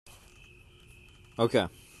Okay,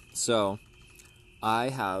 so I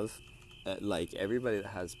have, like everybody that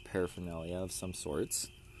has paraphernalia of some sorts,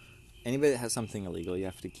 anybody that has something illegal, you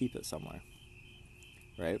have to keep it somewhere,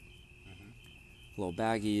 right? Little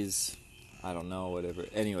baggies, I don't know, whatever.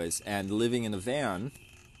 Anyways, and living in a van,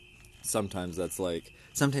 sometimes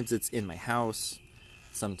it's in my house,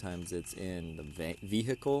 sometimes it's in the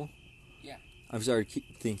vehicle. Yeah. I've started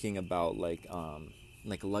thinking about like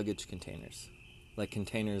luggage containers, like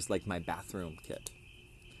containers like my bathroom kit,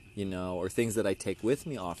 or things that I take with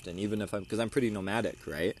me often, even if because I'm pretty nomadic,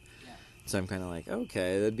 right? Yeah. So I'm kind of like,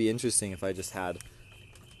 okay, that'd be interesting if I just had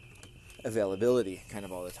availability kind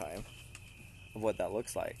of all the time of what that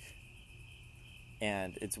looks like.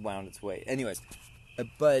 And it's wound its way. Anyways,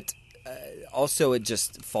 but also it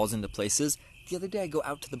just falls into places. The other day I go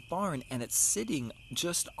out to the barn and it's sitting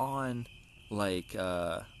just on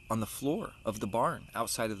on the floor of the barn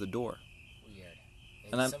outside of the door. Weird.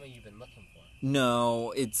 And Maybe something you've been looking for.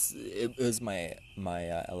 No, it was my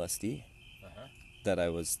LSD Uh huh.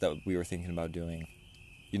 that we were thinking about doing.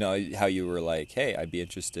 You know how you were like, "Hey, I'd be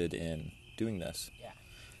interested in doing this." Yeah.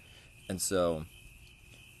 And so,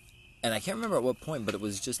 and I can't remember at what point, but it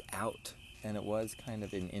was just out, and it was kind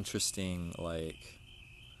of an interesting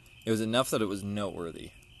it was enough that it was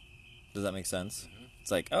noteworthy. Does that make sense? Mm-hmm.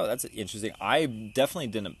 It's like, oh, that's interesting. I definitely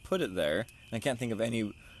didn't put it there. I can't think of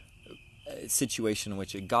any situation in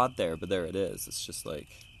which it got there, but there it is. It's just like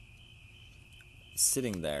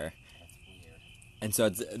sitting there. That's weird. And so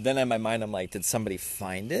then in my mind, I'm like, did somebody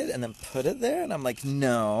find it and then put it there? And I'm like,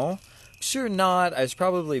 no, sure not. I was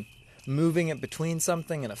probably moving it between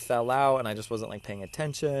something and it fell out and I just wasn't like paying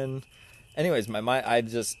attention. Anyways, my mind, I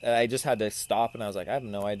just had to stop and I was like, I have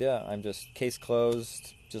no idea. I'm just case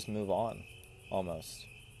closed. Just move on, almost.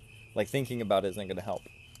 Like thinking about it isn't going to help.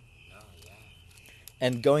 Oh yeah.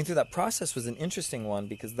 And going through that process was an interesting one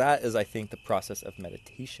because that is, I think, the process of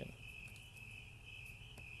meditation.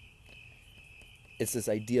 It's this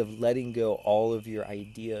idea of letting go all of your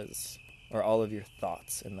ideas or all of your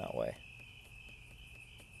thoughts in that way.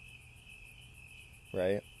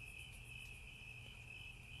 Right?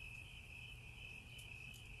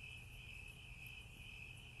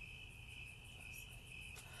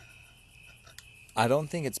 I don't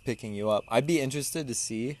think it's picking you up. I'd be interested to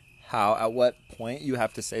see at what point you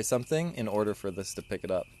have to say something in order for this to pick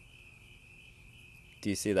it up. Do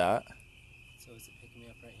you see that? So is it picking me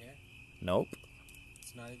up right here? Nope.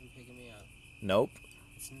 It's not even picking me up. Nope.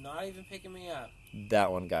 It's not even picking me up.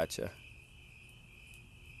 That one gotcha.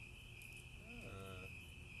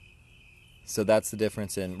 So that's the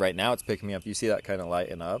difference in right now it's picking me up. You see that kind of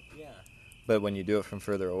lighten up? Yeah. But when you do it from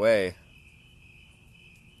further away,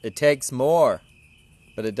 it takes more.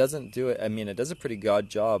 But it doesn't do it. I mean, it does a pretty good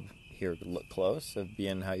job here to look close of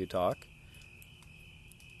being how you talk.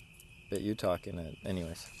 But you talking it.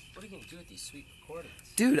 Anyways. What are you going to do with these sweet recordings?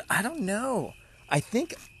 Dude, I don't know. I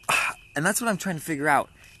think, and that's what I'm trying to figure out.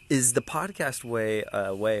 Is the podcast way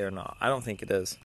or not? I don't think it is.